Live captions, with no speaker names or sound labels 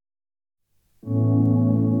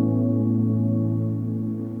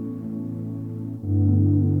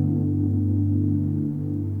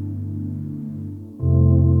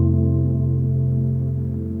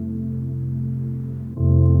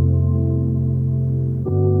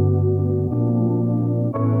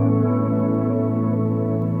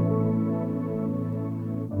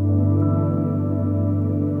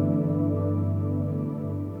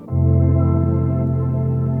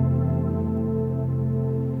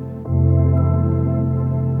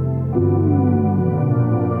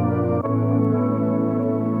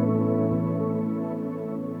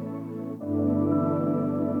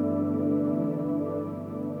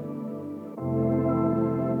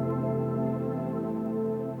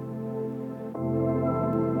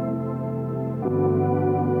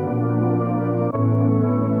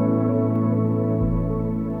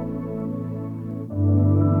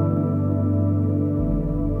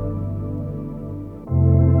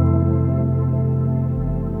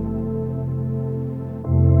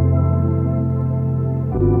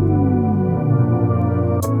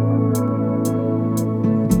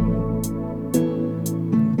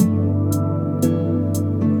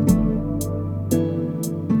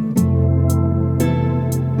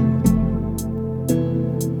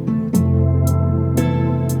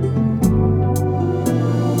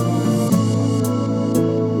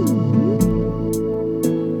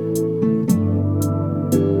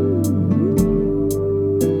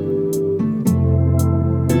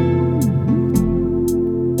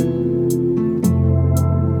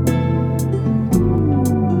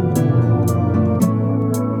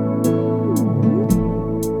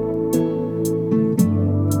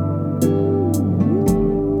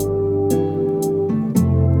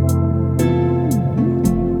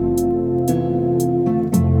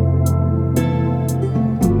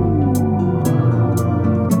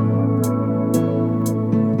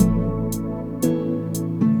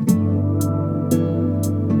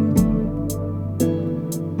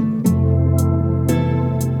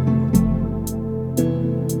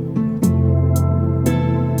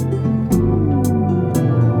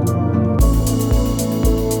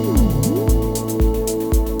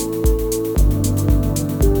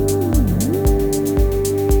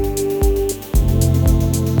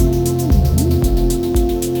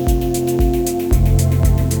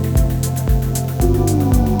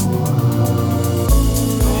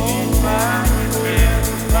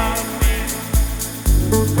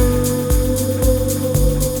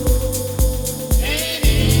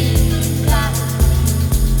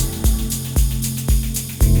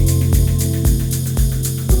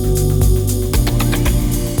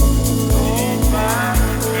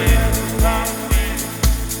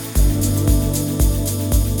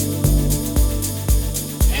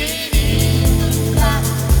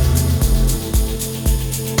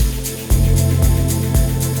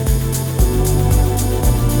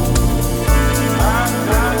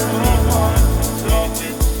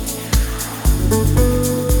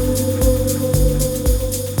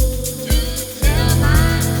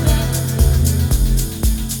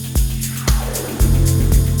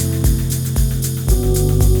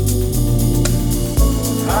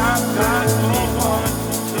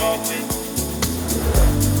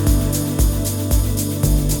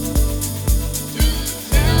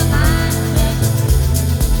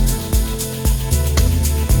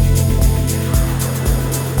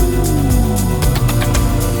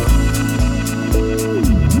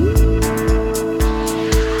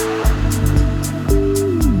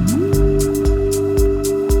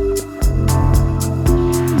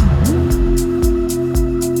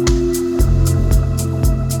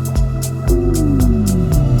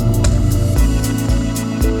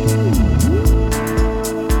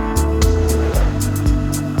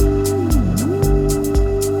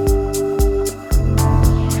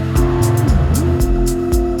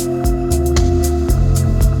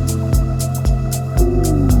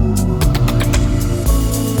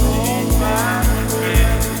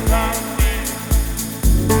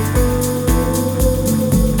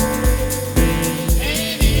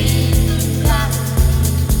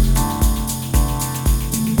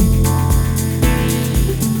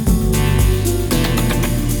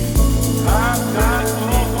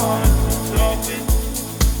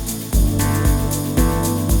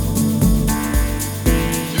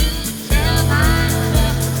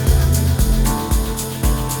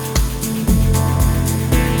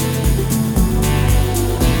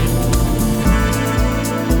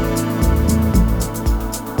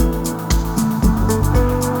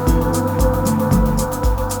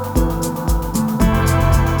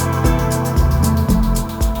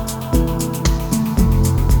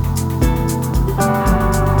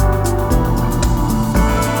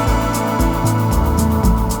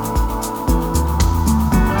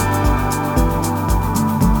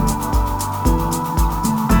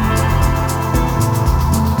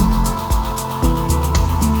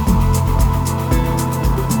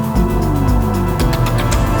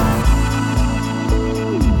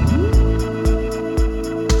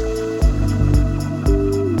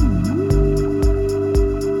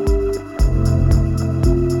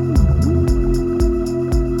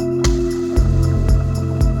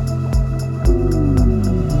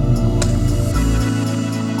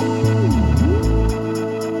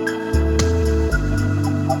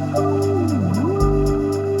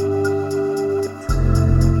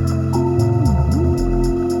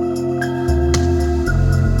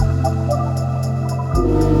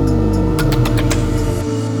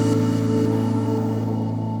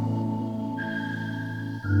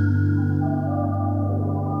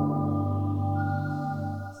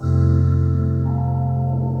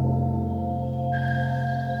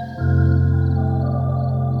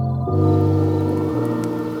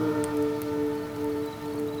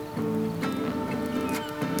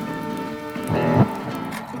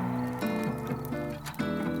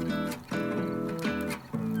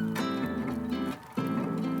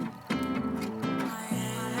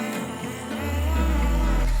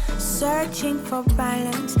Searching for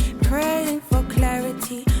balance, praying for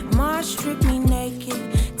clarity. Mars strip me naked.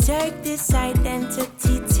 Take this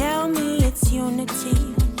identity, tell me it's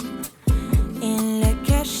unity. In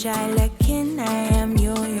Lakesha, Lakin, I am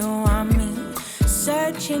you, you are me.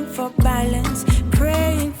 Searching for balance,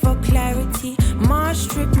 praying for clarity. Mars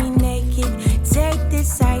strip me naked. Take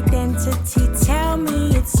this identity, tell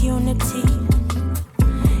me it's unity.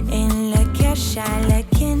 In Lakesha,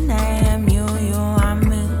 Lakin, I am you, you are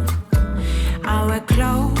me. I wear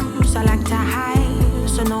clothes I like to hide,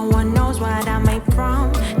 so no one knows what I'm made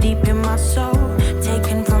from. Deep in my soul,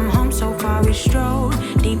 taken from home, so far we stroll.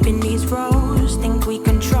 Deep in these roads, think we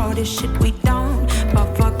control this shit, we don't.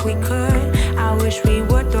 But fuck, we could. I wish we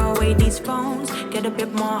would throw away these phones, get a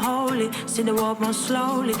bit more holy, see the world more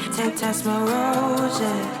slowly. Take test my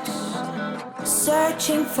roses.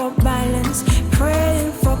 Searching for balance,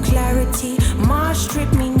 praying for clarity. Mars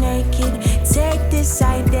strip me naked. Take this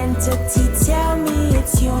identity, tell me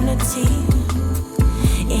it's unity.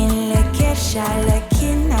 In Lakesha,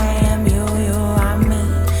 Lakin, I am you, you are me.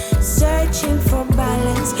 Searching for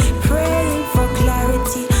balance, praying for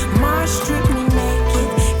clarity. Mars strip me naked.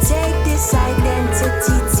 Take this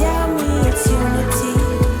identity, tell me it's unity.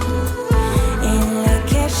 In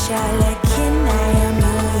Lakesha, Lakin, I am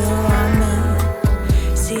you, you are me.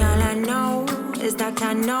 See, all I know is that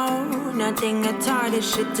I know nothing at all. This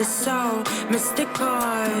shit is so mystical,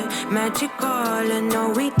 magical, and no,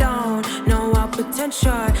 we don't know our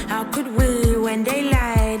potential. How could we, when they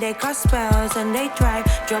lie, they cast spells and they try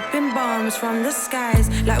dropping bombs from the skies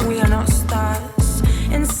like we are not stars.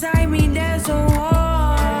 Inside me there's a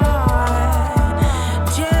war,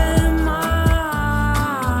 Jeremiah.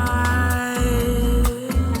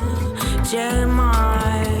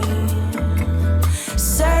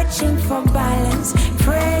 Searching for balance,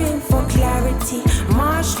 praying for clarity.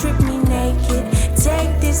 Mars strip me naked.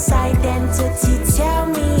 Take this identity, tell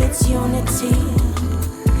me it's unity.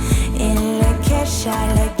 In Lakesha,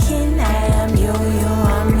 Lakin, I am you, you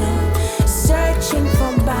are me. Searching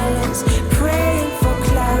for balance, praying for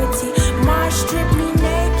clarity. Mars strip me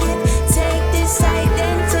naked. Take this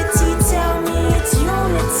identity, tell me it's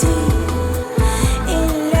unity. In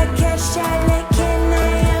Lakesha, Lakin, I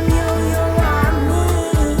am you, you are me.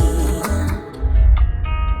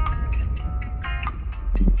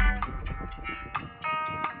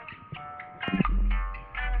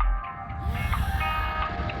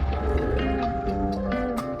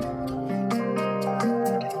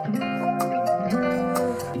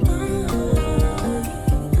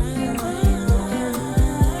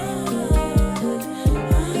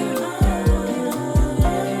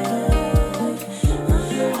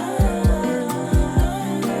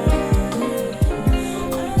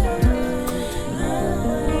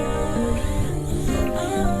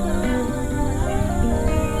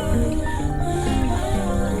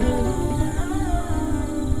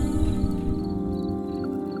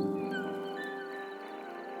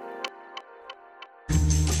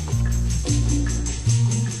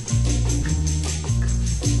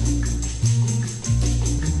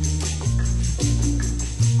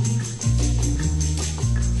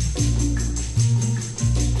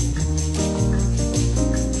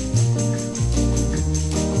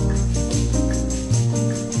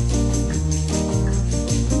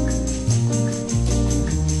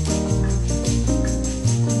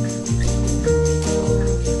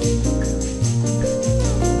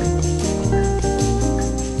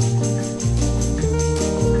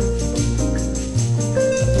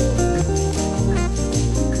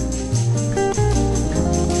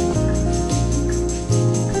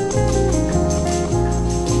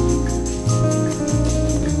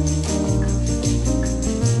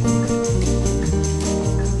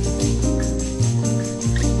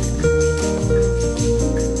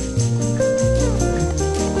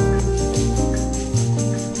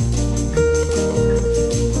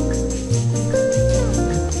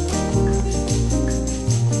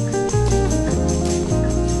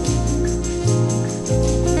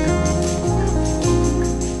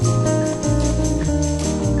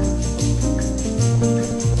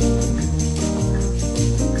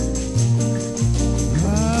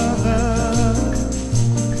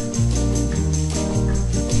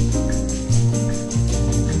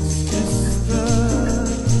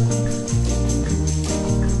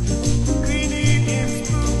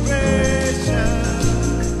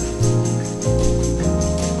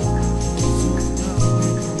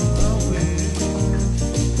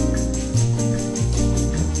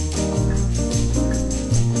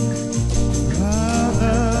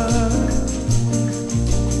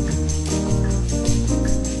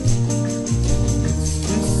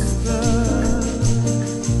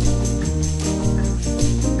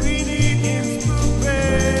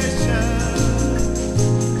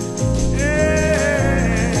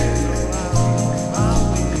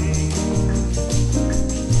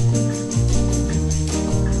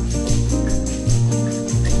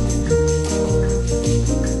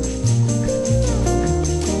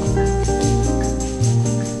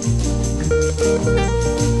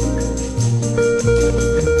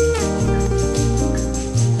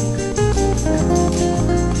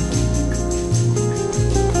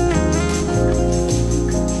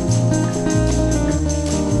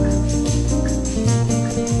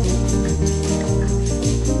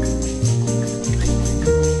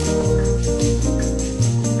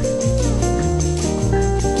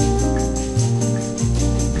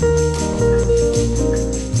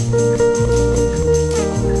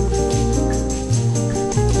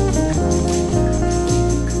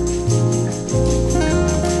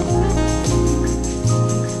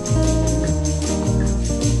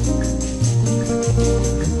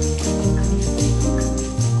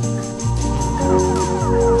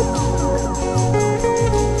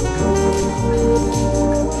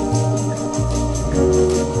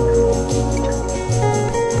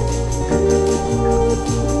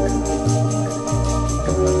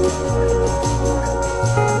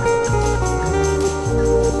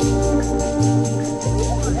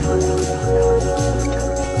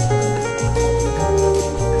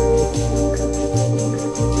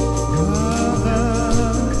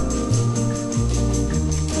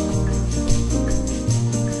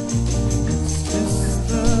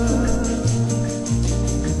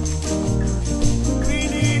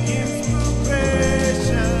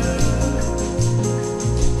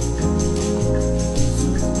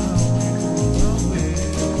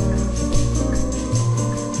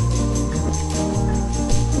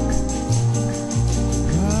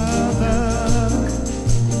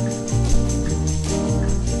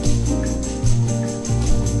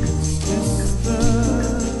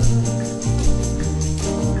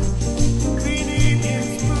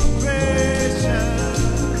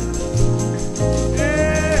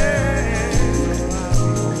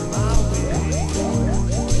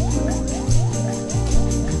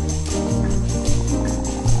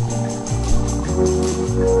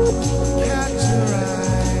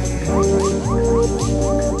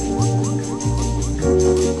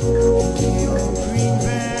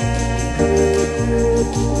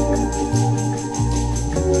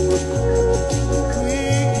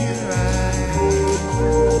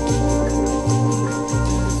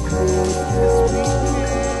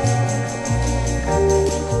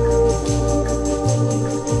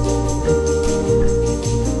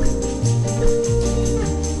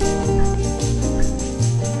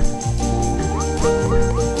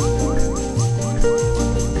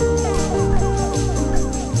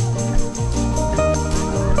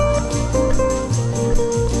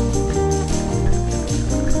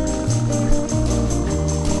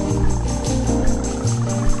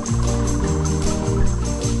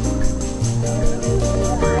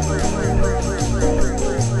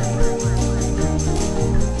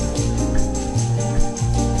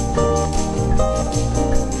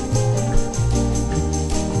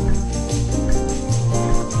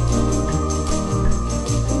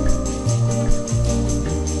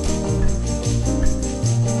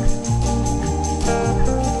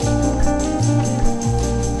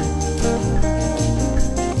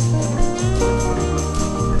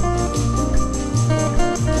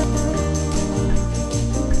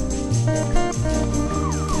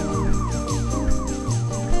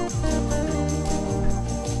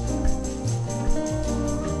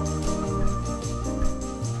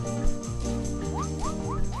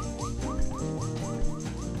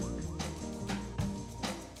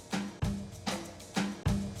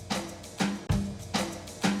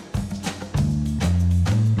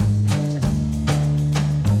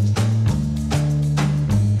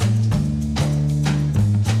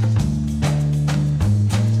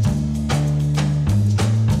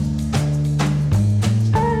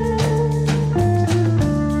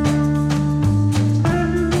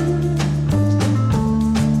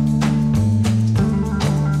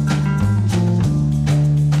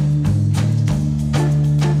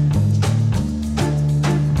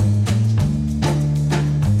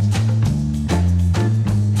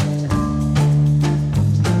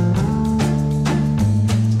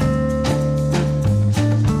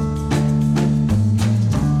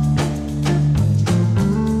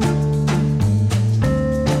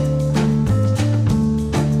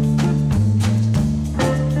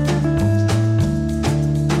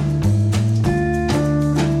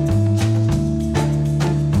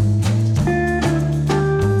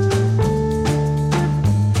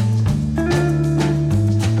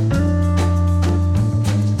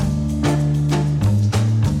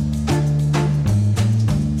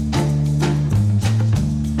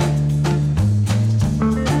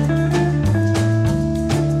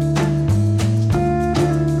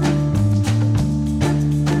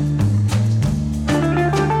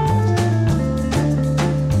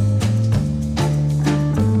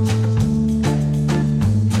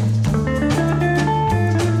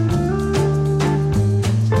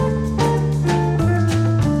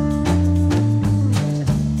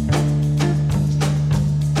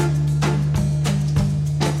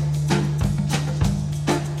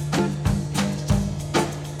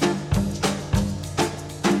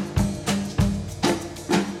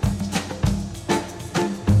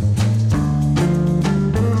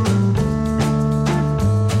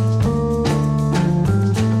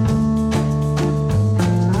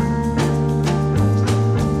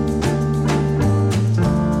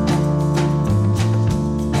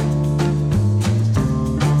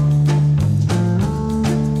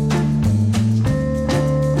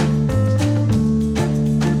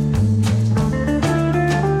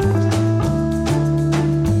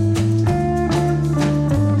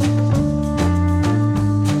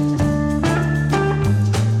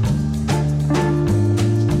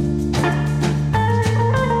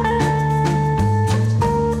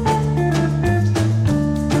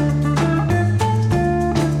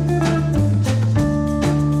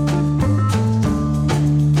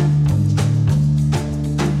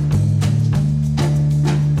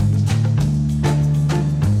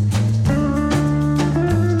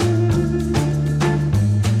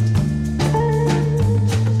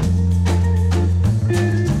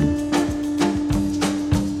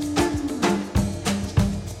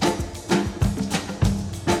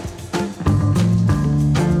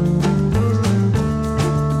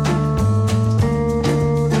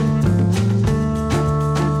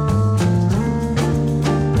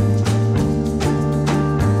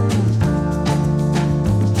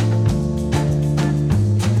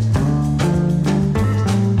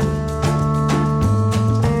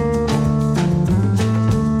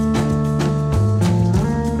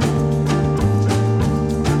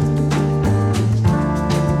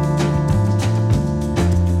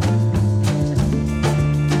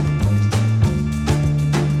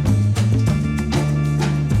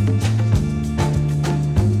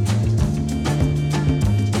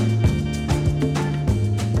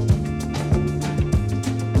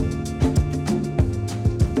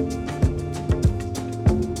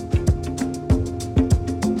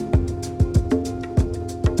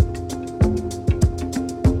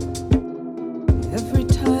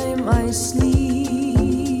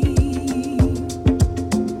 sleep,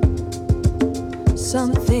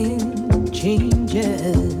 something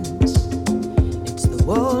changes. It's the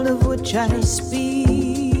world of which I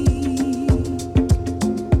speak.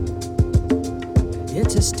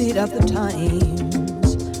 It's a state of the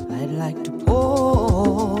times. I'd like to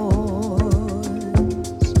pause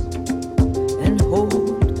and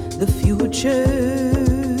hold the future.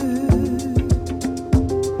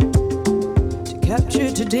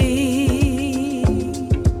 Capture today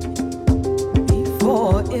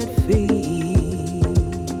before it fades.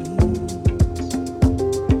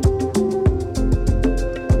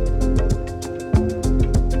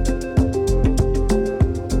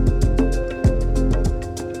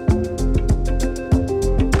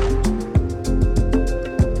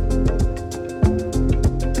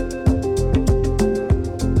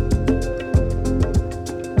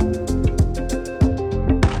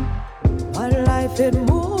 It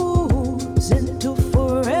moves into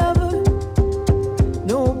forever.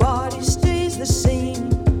 Nobody stays the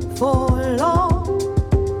same for long.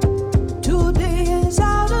 Today is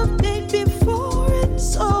out of date before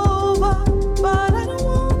it's over. But I don't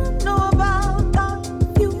wanna know about the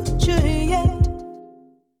future yet.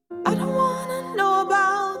 I don't wanna know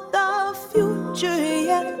about the future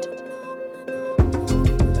yet.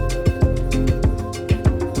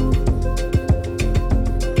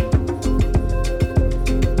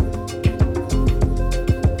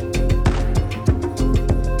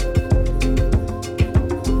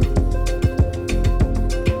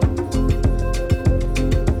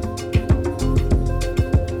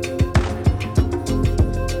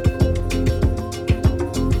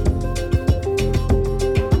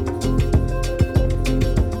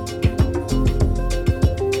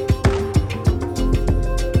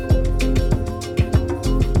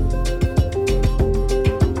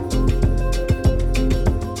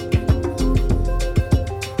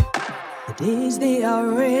 Days they are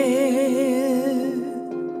rare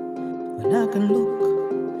when I can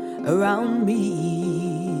look around me,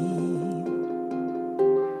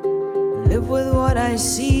 live with what I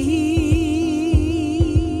see.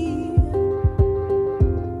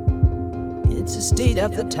 It's a state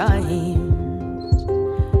of the times,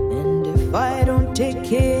 and if I don't take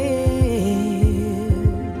care,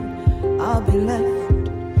 I'll be left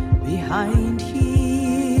behind here.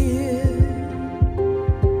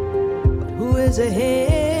 Who is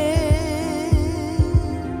ahead?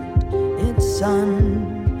 It's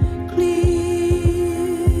unclear.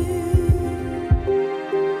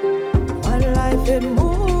 My life, it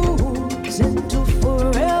moves into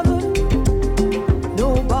forever.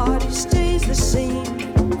 Nobody stays the same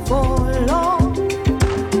for long.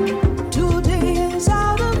 Today is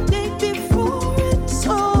out of date before it's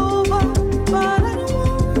over. But I don't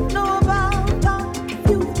wanna know about the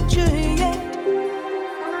future yet.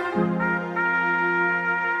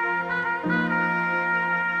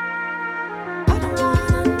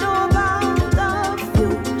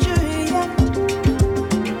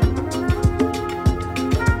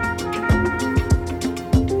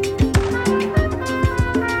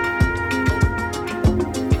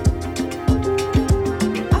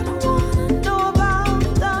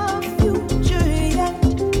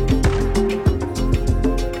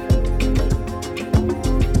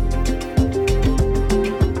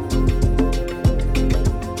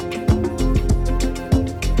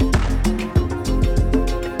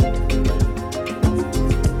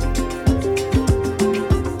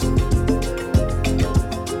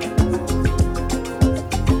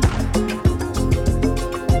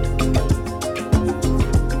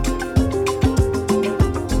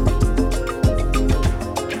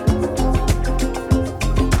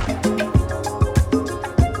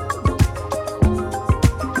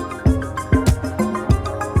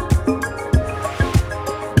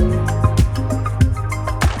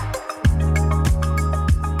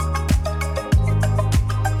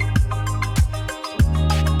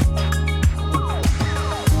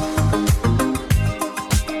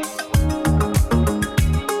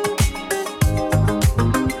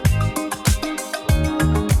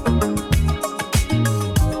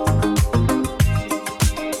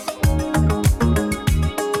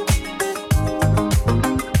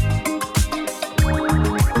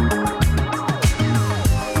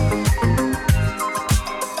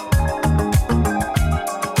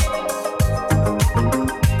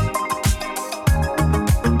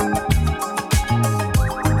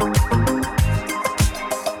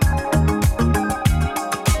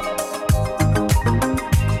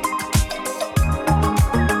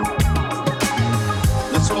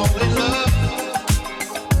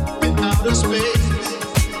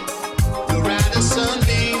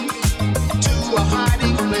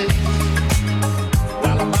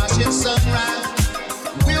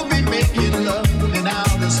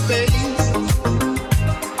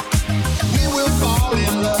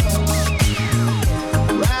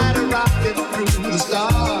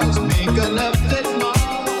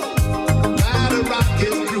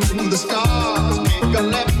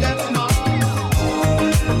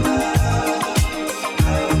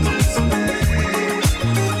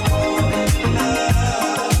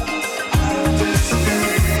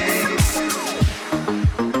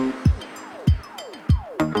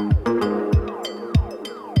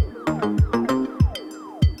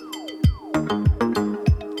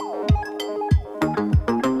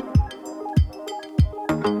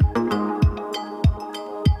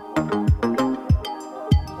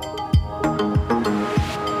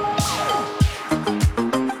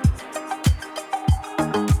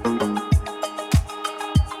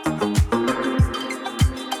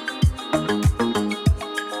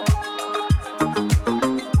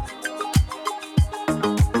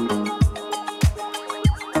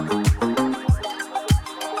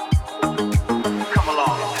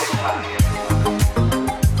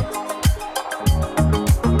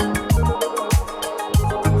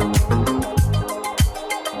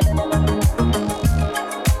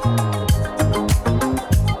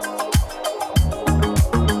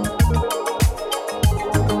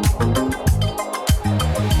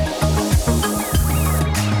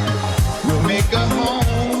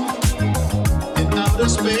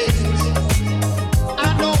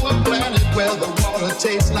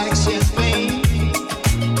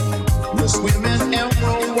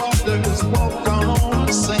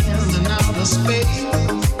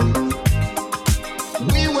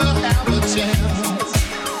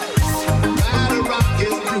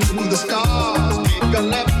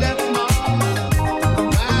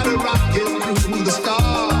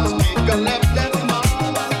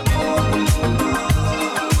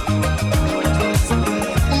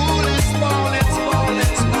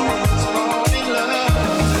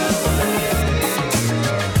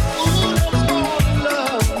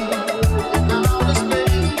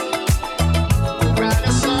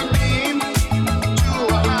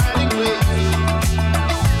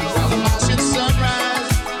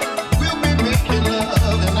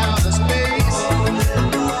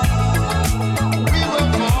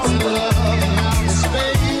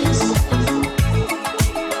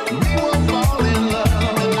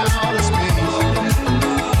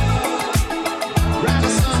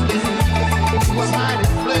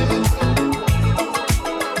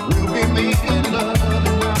 making love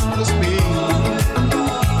in outer space.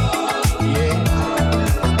 Yeah.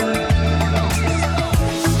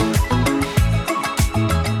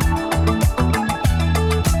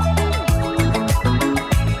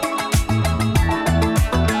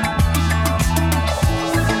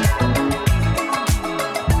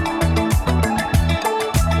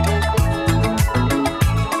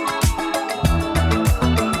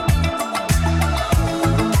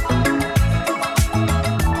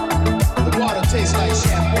 Tastes like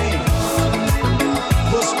champagne.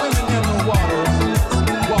 We're swimming in the waters,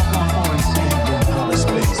 walk on orange sand in outer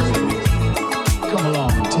space, baby. Come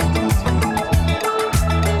along and take my hand.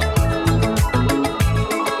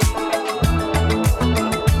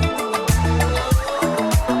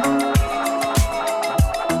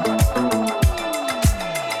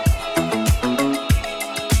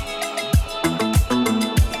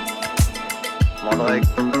 Mandrake.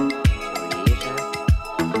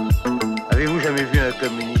 Avez-vous jamais vu un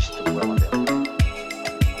communiste boire un verre?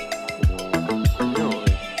 Non,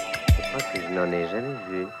 je crois que je n'en ai jamais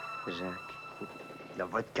vu, Jacques. La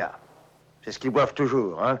vodka. C'est ce qu'ils boivent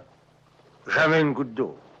toujours, hein? Jamais une goutte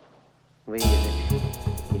d'eau. Oui,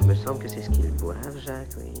 il me semble que c'est ce qu'ils boivent,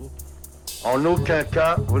 Jacques, oui. En aucun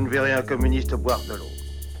cas, vous ne verrez un communiste boire de l'eau.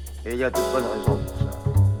 Et il y a de bonnes raisons pour ça.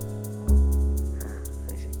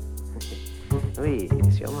 Oui,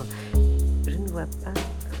 sûrement. Je ne vois pas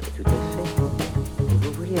tout à fait où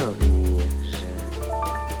vous voulez en venir, Jacques.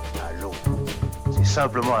 À l'eau. C'est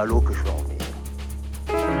simplement à l'eau que je veux en venir.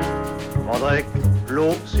 Mandrake,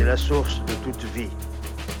 l'eau, c'est la source de toute vie.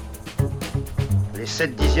 Les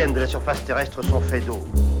 7/10 de la surface terrestre sont faits d'eau.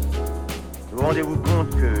 Vous rendez-vous compte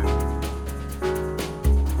que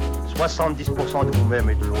 70% de vous-même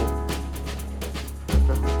est de l'eau?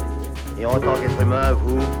 Et en tant qu'être humain,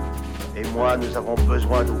 vous et moi, nous avons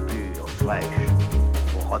besoin d'eau pure, fraîche,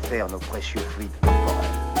 pour refaire nos précieux fluides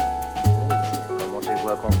corporels. Commencez-vous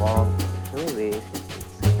à comprendre? Oui, oui.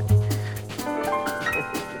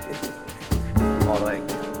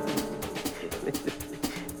 Mandrake.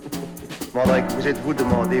 Mandrake, vous êtes-vous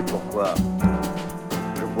demandé pourquoi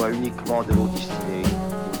je bois uniquement de l'eau distillée,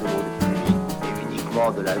 ou de l'eau de pluie, et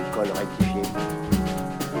uniquement de l'alcool rectifié?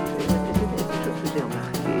 Je vous ai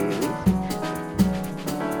remarqué, oui.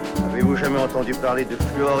 Avez-vous jamais entendu parler de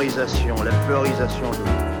fluorisation, la fluorisation de l'eau?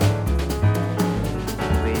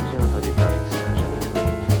 Oui, j'ai entendu parler de ça,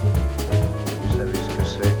 Vous savez ce que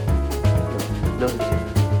c'est? Non,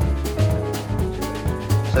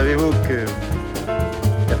 Savez-vous que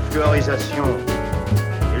la fluorisation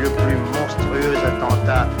est le plus monstrueux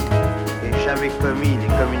attentat qu'aient jamais commis les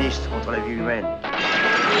communistes contre la vie humaine?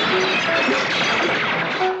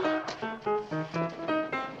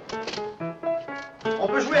 On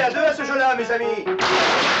peut jouer à deux à ce jeu-là, mes amis.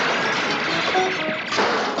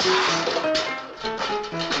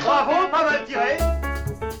 Bravo, pas mal tiré.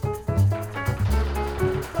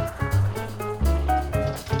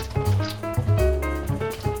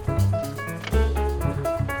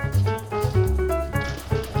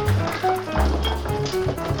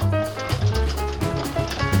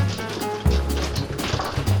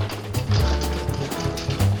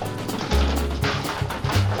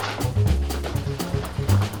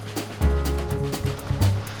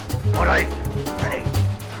 Allez, allez.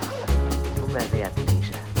 vous m'avez appelé,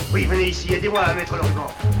 Jacques. Oui, venez ici, aidez-moi à mettre le ruban.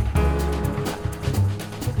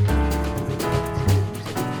 Je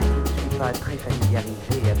ne suis pas très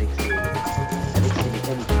familiarisé avec ces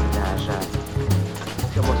mécaniques-là, Jacques.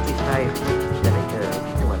 Sur mon Spitfire, je l'avais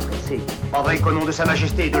plutôt apprécié. Avec au nom de Sa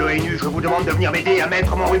Majesté et de l'ONU, je vous demande de venir m'aider à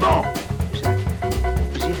mettre mon ruban. Jacques,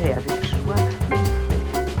 j'irai avec joie, mais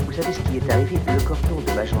vous savez ce qui est arrivé? Le cordon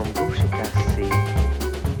de ma jambe gauche est cassé.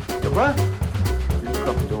 De quoi? Le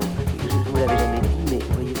cordon, je ne vous l'avais jamais dit, mais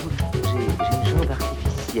voyez-vous, j'ai une jambe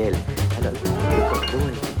artificielle. Alors, le cordon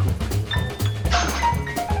a été coupé.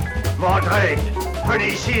 Mandrake, venez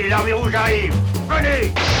ici, l'armée rouge arrive.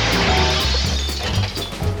 Venez!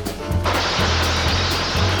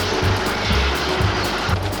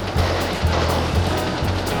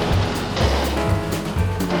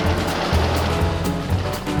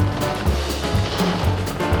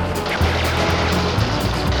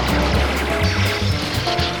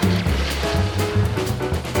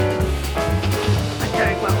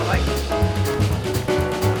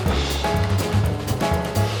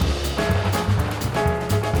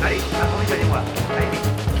 Allez, approvissionnez-moi. Allez vite.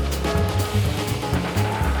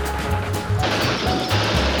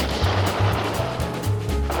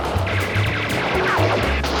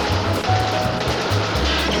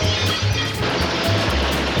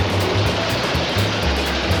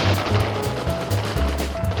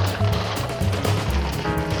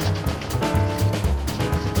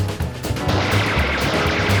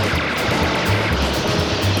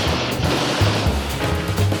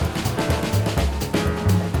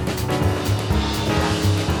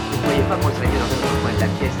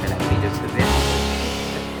 de ce verre.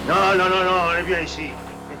 Non, non, non, non, on est bien ici.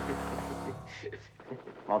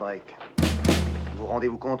 Mandrake, vous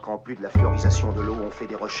rendez-vous compte qu'en plus de la fluorisation de l'eau, on fait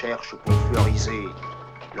des recherches pour fluoriser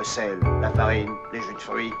le sel, la farine, les jus de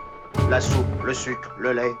fruits, la soupe, le sucre,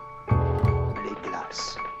 le lait, les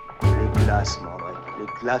glaces. Les glaces, Mandrake, les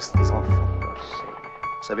glaces des enfants.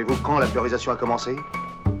 Savez-vous quand la fluorisation a commencé?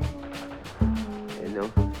 Non,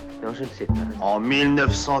 non, je ne sais pas. En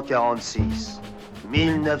 1946.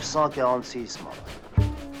 1946, Mandrake.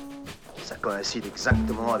 Ça coïncide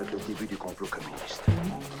exactement avec le début du complot communiste.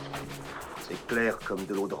 C'est clair comme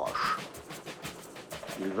de l'eau de roche.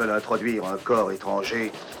 Ils veulent introduire un corps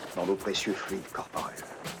étranger dans nos précieux fluides corporels.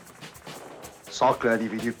 Sans que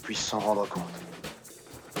l'individu puisse s'en rendre compte.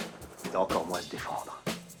 Et encore moins se défendre.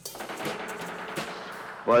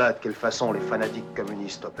 Voilà de quelle façon les fanatiques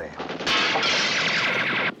communistes opèrent.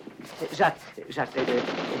 Jacques,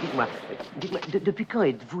 dites-moi, depuis quand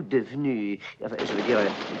êtes-vous devenu... Enfin, je veux dire,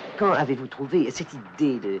 quand avez-vous trouvé cette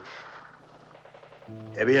idée de...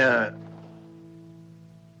 Eh bien...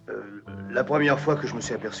 la première fois que je me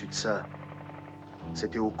suis aperçu de ça,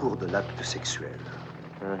 c'était au cours de l'acte sexuel.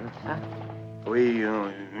 Ah, Oui,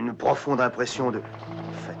 une profonde impression de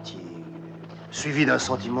fatigue, suivie d'un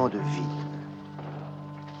sentiment de vide.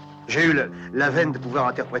 J'ai eu la veine de pouvoir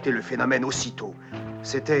interpréter le phénomène aussitôt.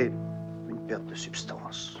 C'était une perte de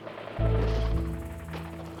substance.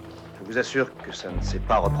 Je vous assure que ça ne s'est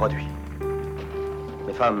pas reproduit.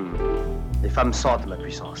 Les femmes sentent ma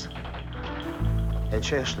puissance. Elles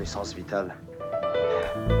cherchent l'essence vitale.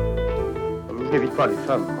 Je n'évite pas les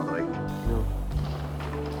femmes, Mandrake. non.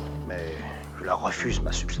 Mais je leur refuse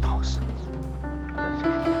ma substance.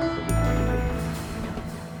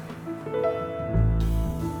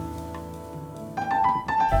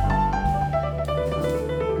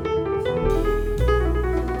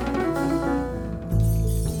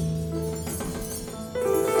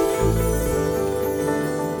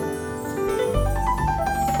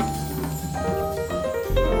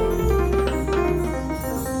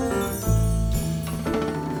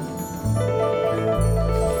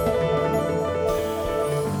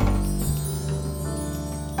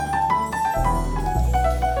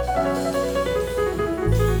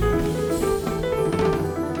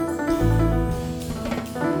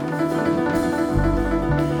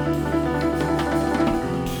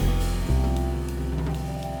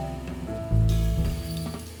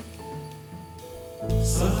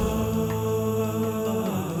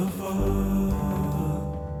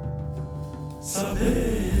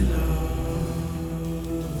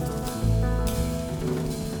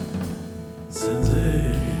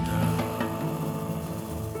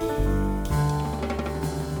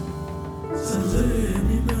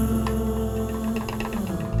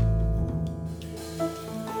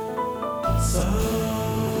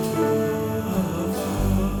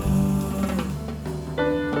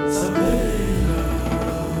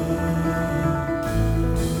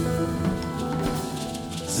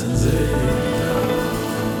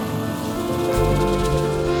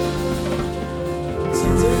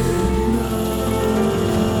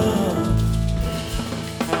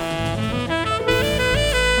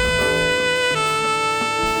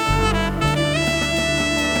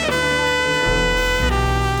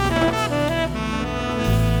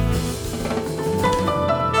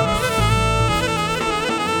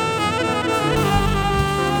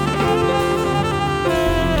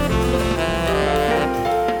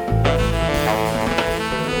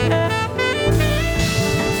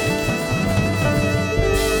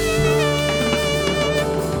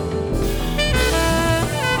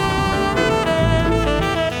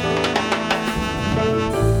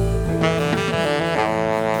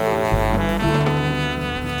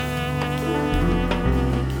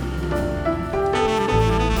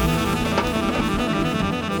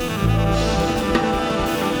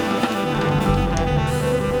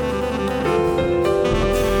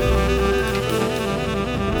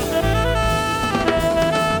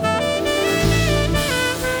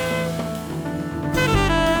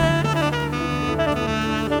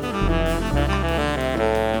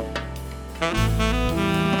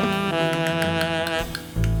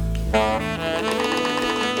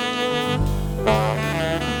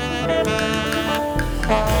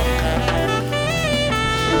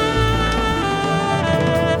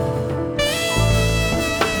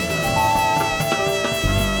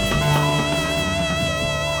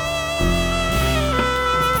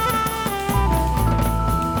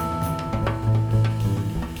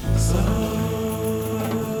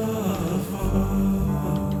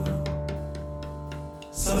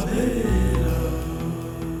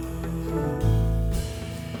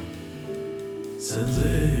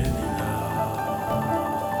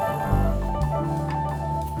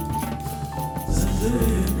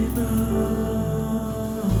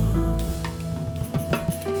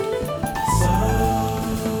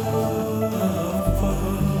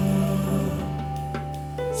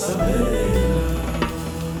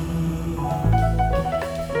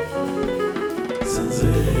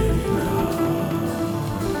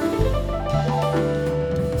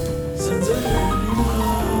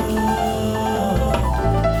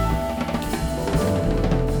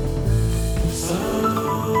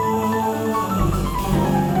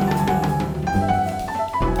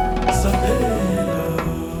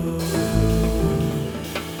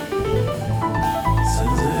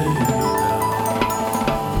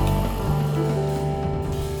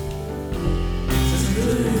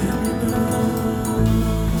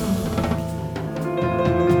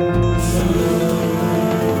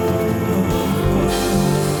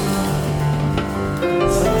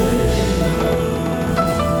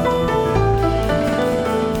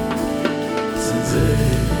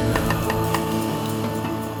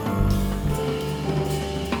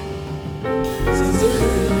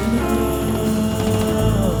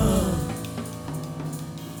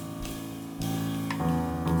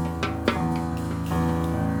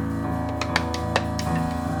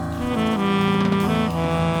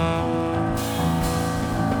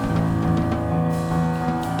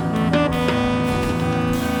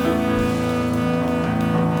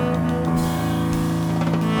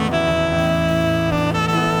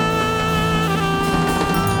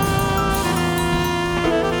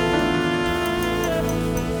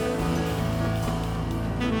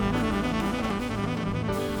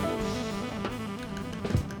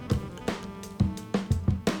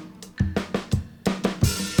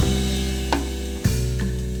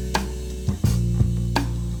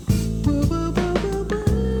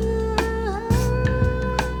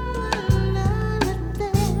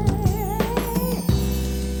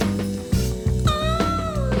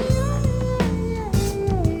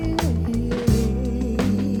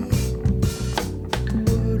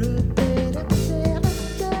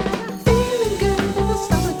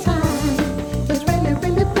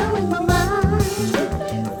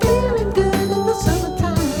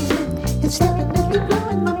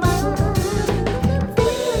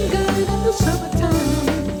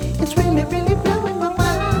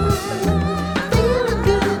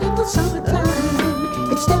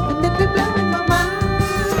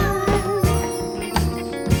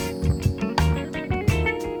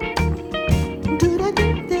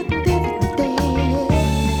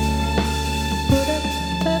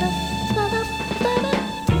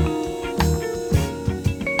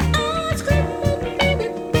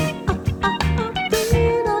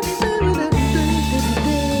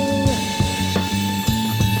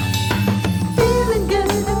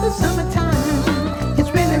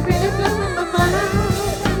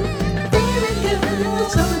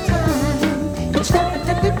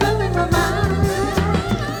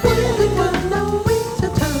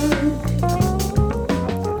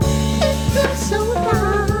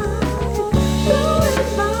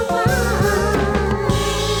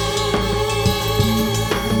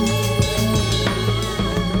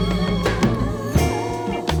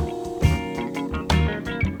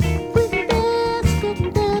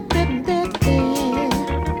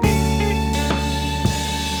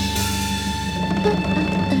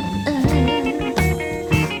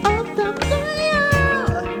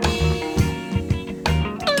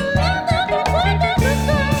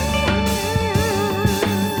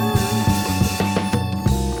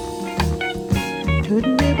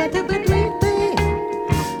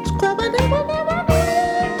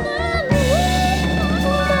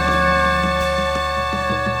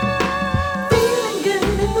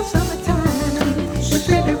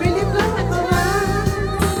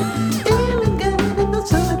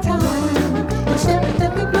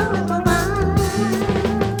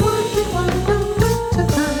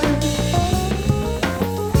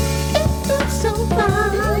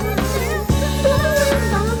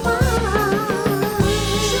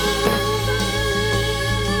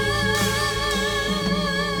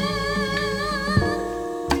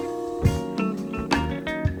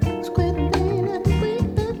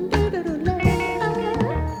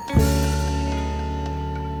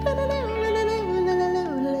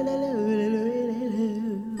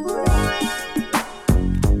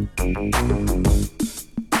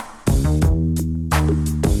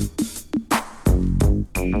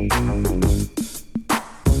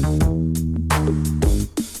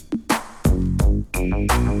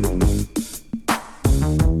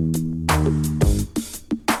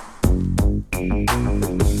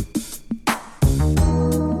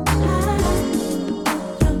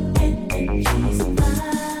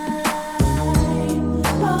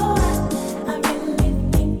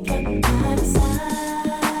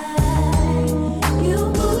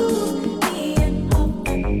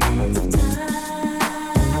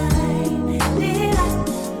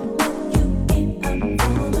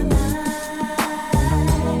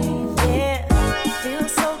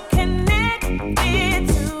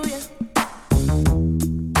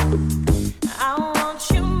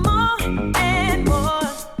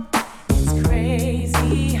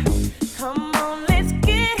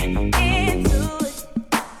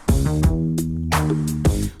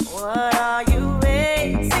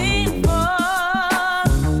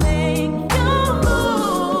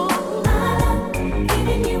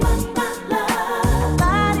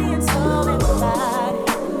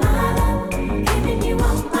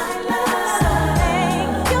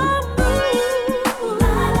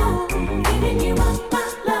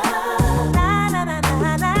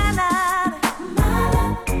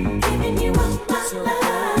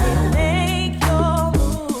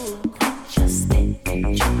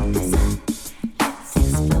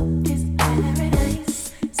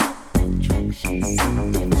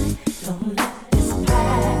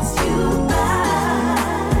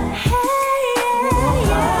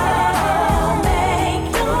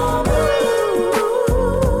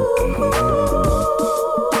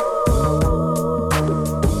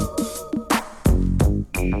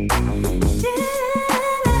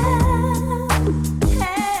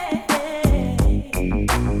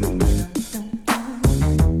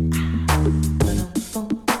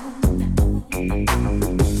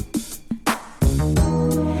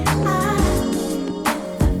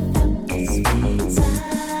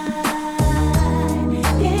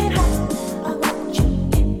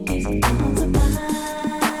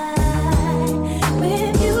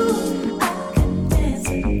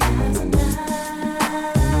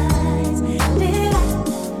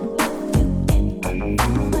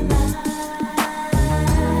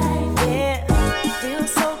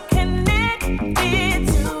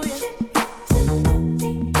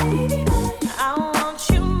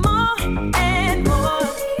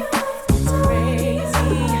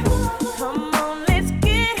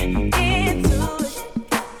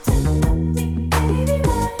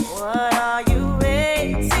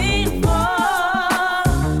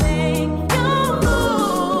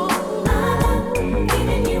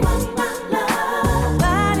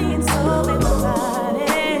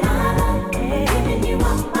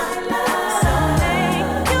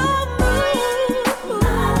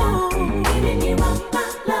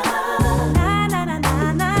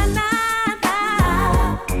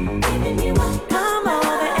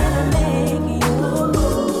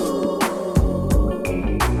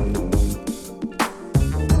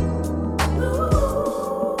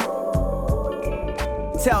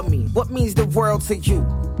 Tell me, what means the world to you?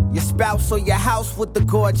 Your spouse or your house with the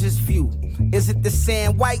gorgeous view? Is it the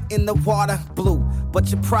sand white and the water blue?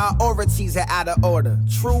 But your priorities are out of order.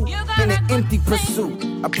 True, in an empty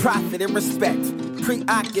pursuit of profit and respect.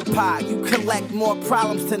 Preoccupied, you collect more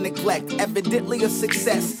problems to neglect. Evidently a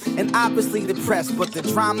success, and obviously depressed. But the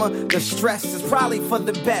drama, the stress is probably for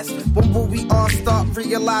the best. When will we all start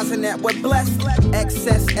realizing that we're blessed?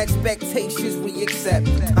 Excess expectations we accept.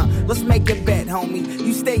 Let's make a bet, homie.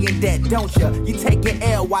 You stay in debt, don't ya? You take your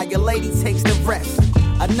L while your lady takes the rest.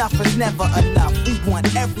 Enough is never enough. We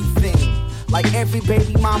want everything. Like every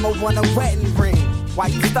baby mama want a wedding ring. While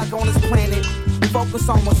you stuck on this planet, focus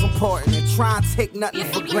on what's important and try and take nothing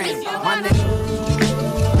for granted. My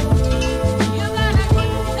nigga.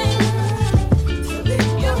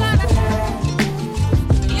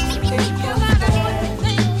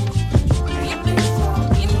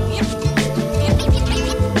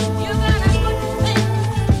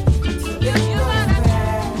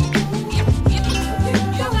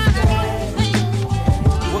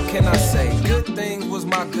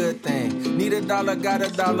 Good thing. Need a dollar, got a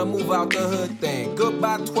dollar, move out the hood thing.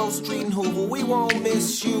 Goodbye 12th Street and Hoover, we won't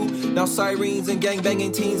miss you. Now sirens and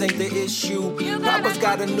gangbanging teens ain't the issue. Papa's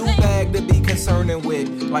got a new bag to be concerning with.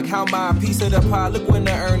 Like how my piece of the pie, look when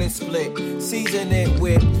the earnings split. Season it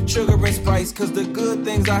with sugar and spice, cause the good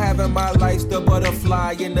things I have in my life's the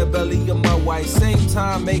butterfly in the belly of my wife. Same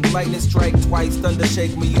time, make lightning strike twice, thunder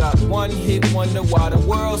shake me up. One hit, wonder why the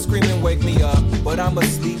world screaming wake me up. But I'm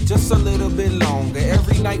asleep just a little bit longer.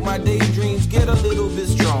 Every night my daydreams get a little bit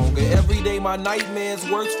stronger. Every day my nightmares,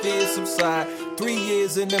 worst fears subside. 3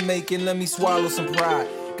 years in the making, let me swallow some pride.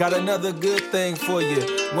 Got another good thing for you.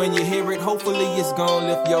 When you hear it, hopefully it's gonna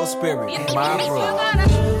lift your spirit. My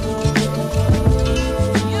brother.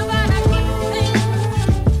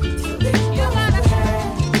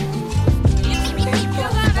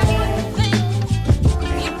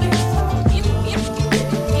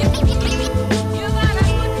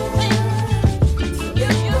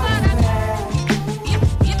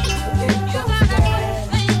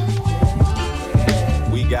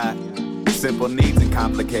 Simple needs and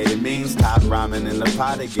complicated means. Top ramen in the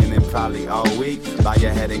pot again and probably all week. Bow your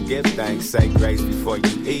head and give thanks, say grace before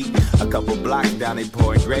you eat. A couple blocks down they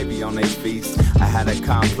pouring gravy on their feast. I had a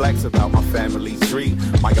complex about my family tree.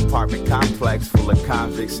 My apartment complex full of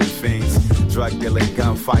convicts and fiends. Drug dealing,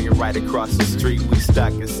 gunfire right across the street. We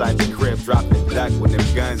stuck inside the crib, drop the duck when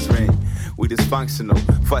them guns ring. We dysfunctional,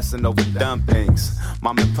 fussing over dumb things.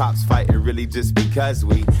 Mom and pops fighting really just because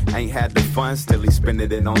we ain't had the fun. Still he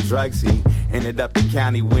spending it on drugs. He ended up in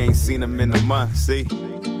county, we ain't seen him in a month. See,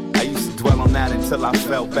 I used to dwell on that until I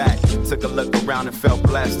fell back. Took a look around and felt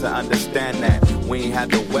blessed to understand that we ain't had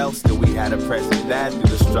the wealth, still we had a present dad.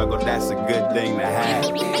 Through the struggle, that's a good thing to have.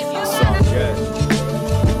 It's all good.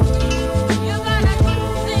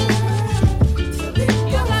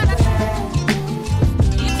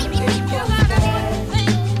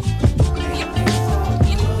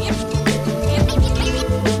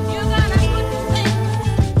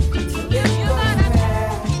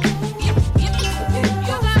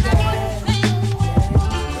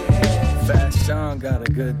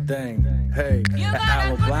 thing. Hey, and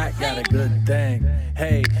Aloe Black got a good thing.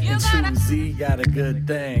 Hey, and Choosy got a good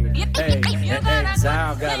thing. Hey, and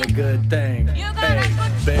Exile got a good thing. Hey,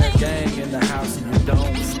 Bear Gang in the house and you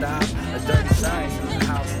don't stop. A Dirty Giants in the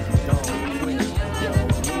house and you don't quit. Yo,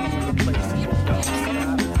 move the place and you don't stop.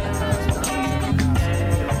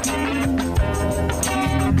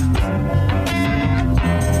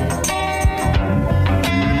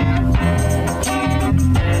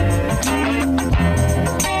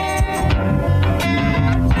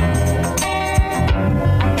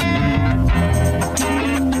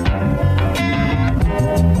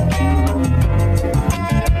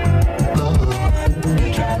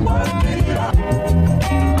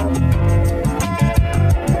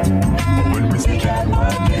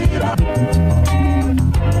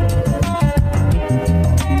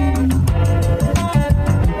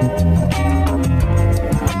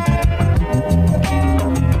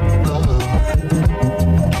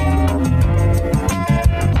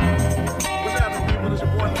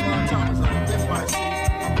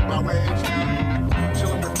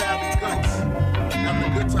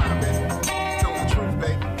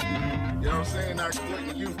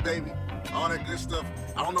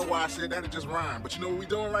 That'll just rhyme. But you know what we're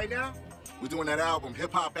doing right now? We're doing that album,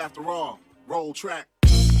 Hip Hop After All, Roll Track.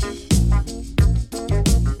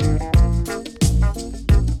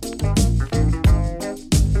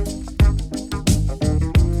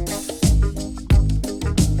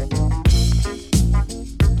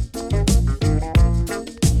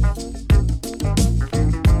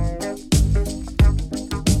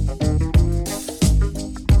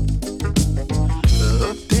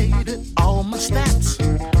 Updated all my stats.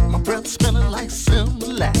 Breath smelling like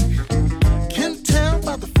Similac. Can tell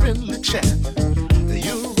by the friendly chat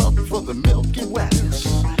you're up for the Milky Wax.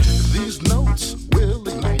 These notes will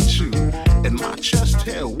ignite you, and my chest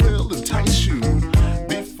hair will entice you.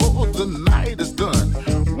 Before the night is done,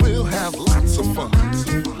 we'll have lots of fun.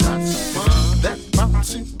 That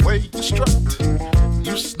bouncy way you strut,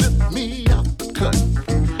 you slip me out the cut.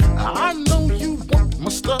 I know you want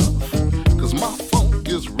my stuff, 'cause my funk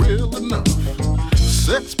is real enough.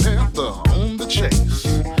 Sex Panther on the chase,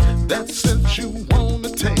 that scent you wanna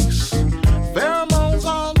taste. Pheromones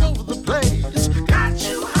all over the place, got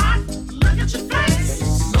you hot, look at your face.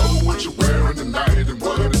 Know what you're wearing tonight and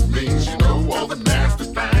what it means. You know all the nasty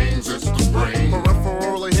things, it's the brain.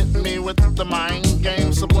 Peripherally hitting me with the mind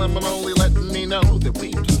game, subliminally letting me know that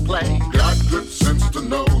we can play. Got good sense to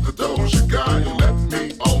know that those you got. You let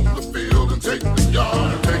me on the field and take the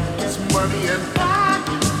yard. Take this money and buy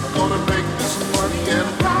you. Gonna make this money and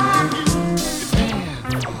rock you.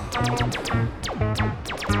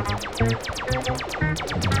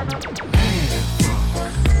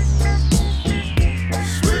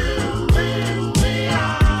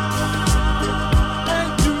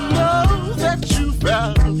 And you know that you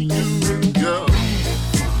value and go.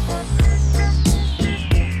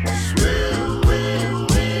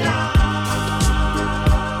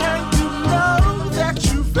 And you know that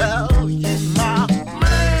you value my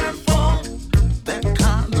man funk. That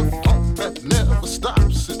kind of funk that never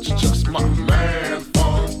stops. It's just my man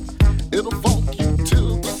funk. It'll funk you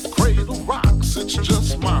till the cradle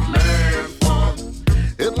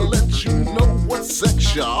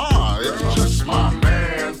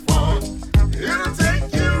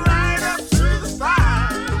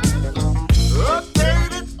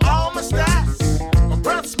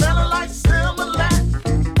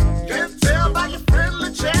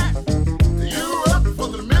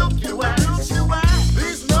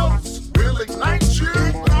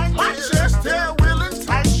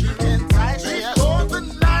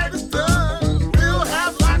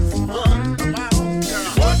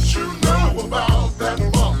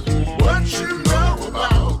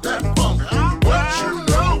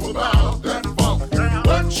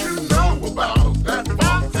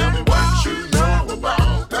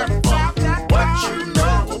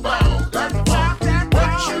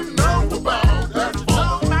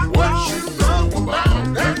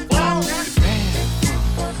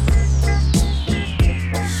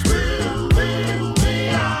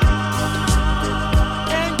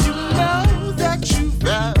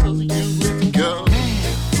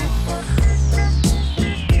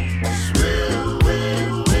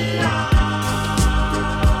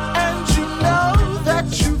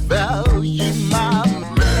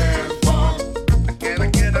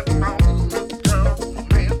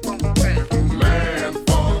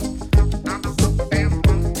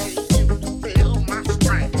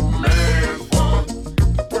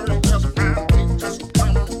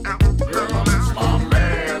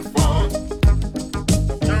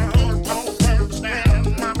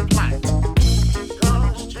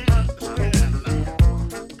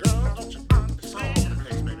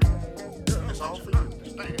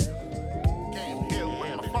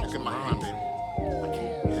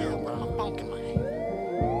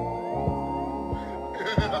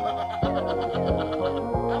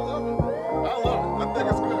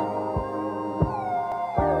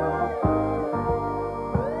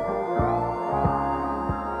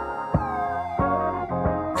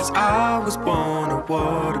I was born a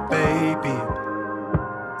water baby,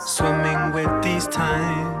 swimming with these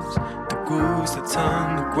times, the grooves that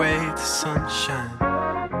turn the gray to sunshine.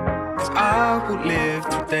 'Cause I will live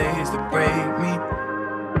through days that break me,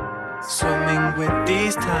 swimming with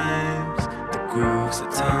these times, the grooves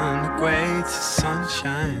that turn the gray to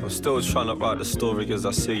sunshine. I'm still trying to write the story as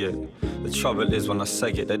I see it. The trouble is when I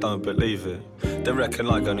say it, they don't believe it. They reckon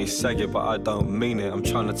I only say it, but I don't mean it. I'm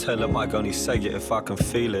trying to tell them I only say it if I can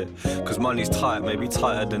feel it. 'Cause money's tight, maybe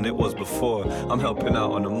tighter than it was before. I'm helping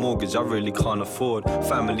out on a mortgage I really can't afford.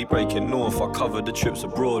 Family breaking north, I covered the trips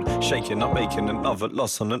abroad. Shaking up, making another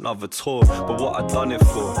loss on another tour. But what I done it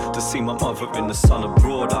for? To see my mother in the sun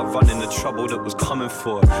abroad. I run in the trouble that was coming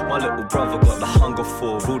for. My little brother got the hunger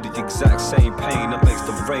for. All the exact same pain that makes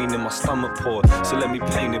the rain in my stomach pour. So let me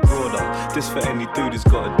paint it broader. This for any dude who's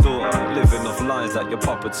got a daughter, living off lines like your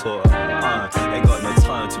papa taught her. Ain't got no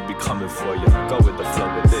time to be coming for you. Go with the flow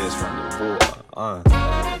with this, run the water.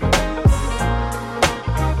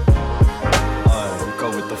 Go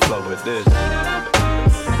with the flow with this.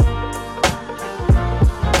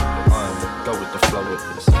 Go with the flow with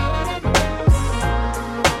this.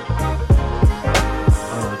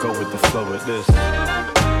 Go with the flow with this.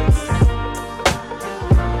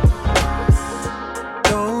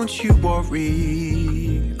 Don't you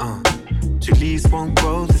worry, trees won't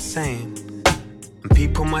grow the same, and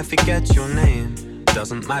people might forget your name.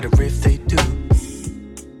 Doesn't matter if they do.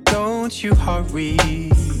 Don't you hurry,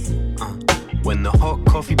 when the hot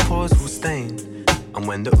coffee pours will stain, and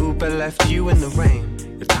when the Uber left you in the rain,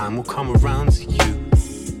 your time will come around to you.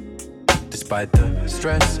 Despite the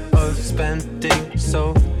stress of spending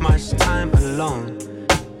so much time alone,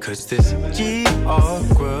 'cause this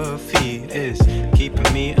geography is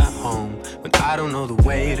keeping me at home when I don't know the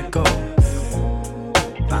way to go.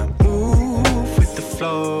 I move with the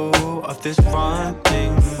flow of this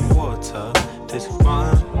running water, this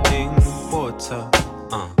running water.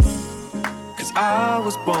 'Cause I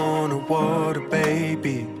was born a water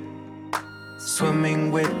baby,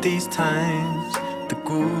 swimming with these times, the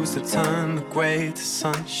grooves that turn the gray to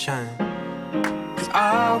sunshine. 'Cause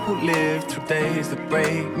I will live through days that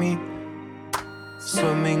break me,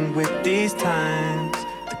 swimming with these times,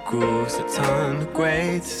 the grooves that turn the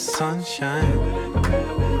gray to sunshine.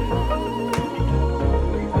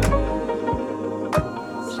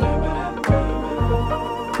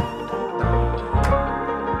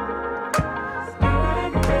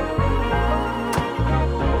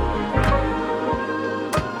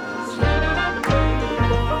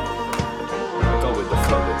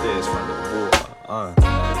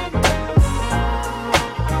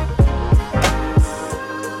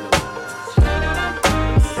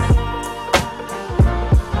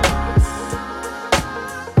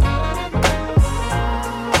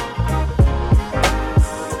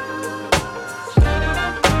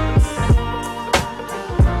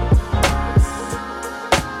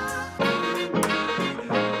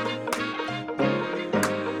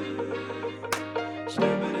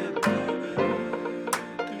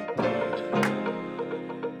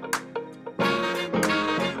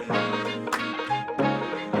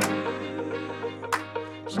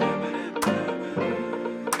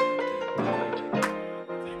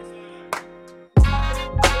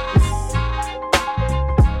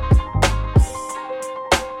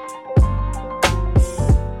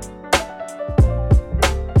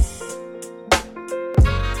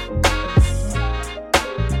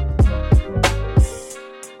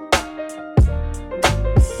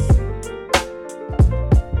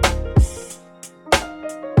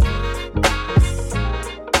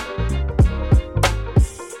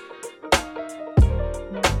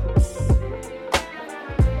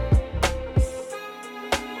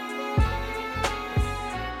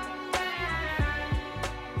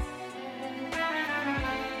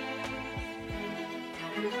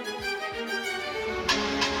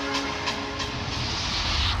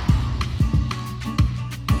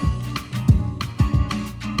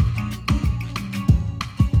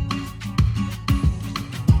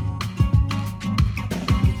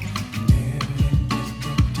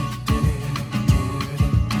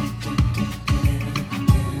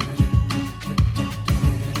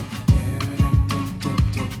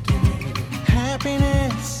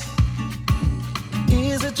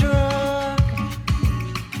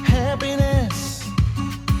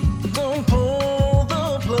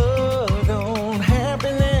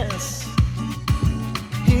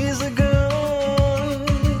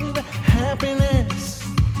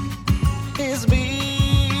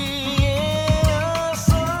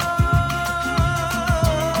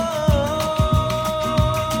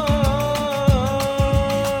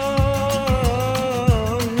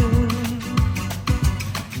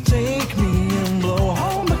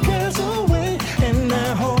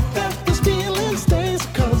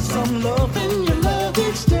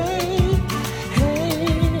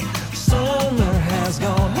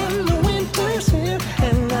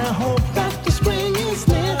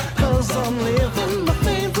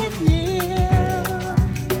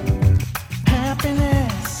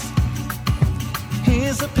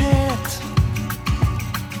 is a pair